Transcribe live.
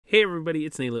Hey everybody,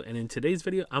 it's Nalu, and in today's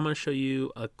video I'm going to show you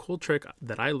a cool trick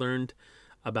that I learned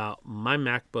about my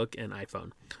MacBook and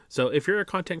iPhone. So if you're a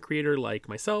content creator like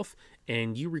myself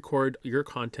and you record your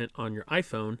content on your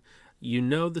iPhone, you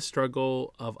know the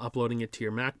struggle of uploading it to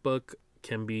your MacBook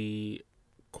can be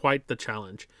quite the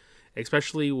challenge,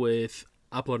 especially with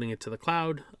uploading it to the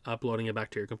cloud, uploading it back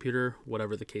to your computer,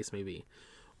 whatever the case may be.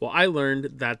 Well, I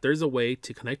learned that there's a way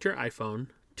to connect your iPhone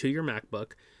to your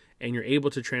MacBook and you're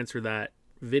able to transfer that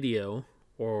video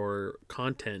or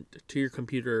content to your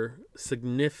computer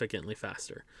significantly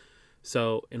faster.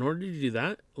 So in order to do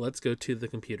that, let's go to the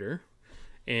computer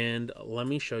and let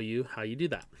me show you how you do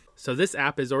that. So this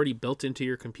app is already built into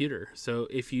your computer. So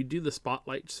if you do the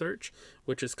spotlight search,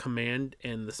 which is command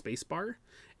and the space bar,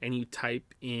 and you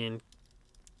type in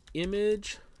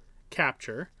image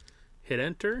capture, hit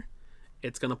enter,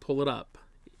 it's going to pull it up.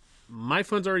 My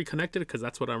phone's already connected because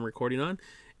that's what I'm recording on.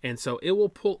 And so it will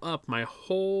pull up my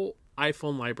whole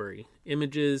iPhone library,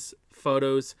 images,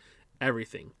 photos,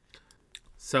 everything.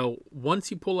 So once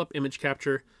you pull up image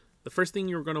capture, the first thing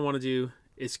you're going to want to do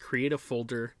is create a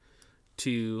folder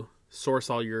to source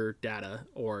all your data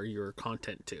or your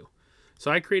content to.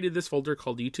 So I created this folder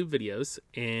called YouTube videos.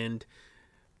 And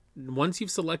once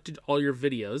you've selected all your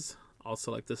videos, I'll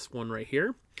select this one right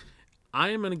here. I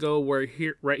am going to go right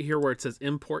here where it says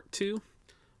import to.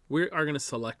 We are going to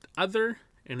select other,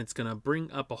 and it's going to bring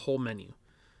up a whole menu.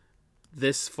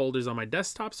 This folder is on my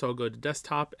desktop, so I'll go to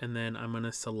desktop, and then I'm going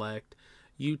to select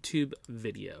YouTube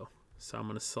video. So I'm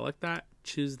going to select that,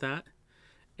 choose that,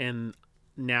 and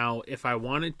now if I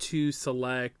wanted to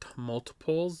select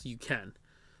multiples, you can,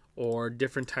 or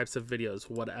different types of videos,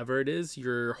 whatever it is,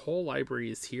 your whole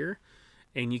library is here,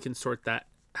 and you can sort that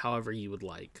however you would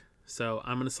like. So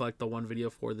I'm going to select the one video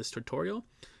for this tutorial,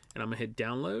 and I'm going to hit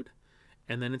download,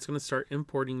 and then it's going to start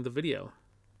importing the video.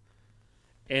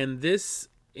 And this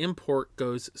import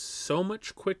goes so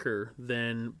much quicker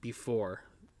than before.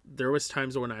 There was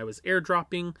times when I was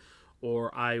airdropping,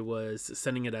 or I was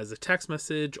sending it as a text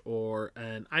message or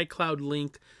an iCloud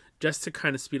link just to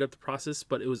kind of speed up the process,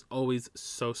 but it was always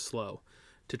so slow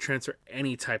to transfer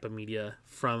any type of media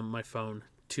from my phone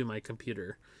to my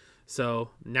computer. So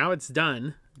now it's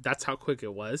done. That's how quick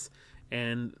it was.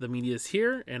 And the media is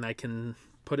here, and I can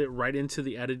put it right into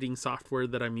the editing software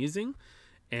that I'm using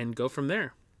and go from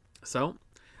there. So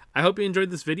I hope you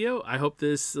enjoyed this video. I hope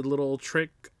this little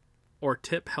trick or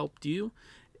tip helped you.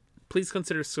 Please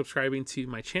consider subscribing to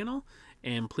my channel,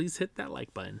 and please hit that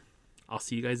like button. I'll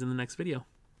see you guys in the next video.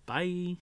 Bye.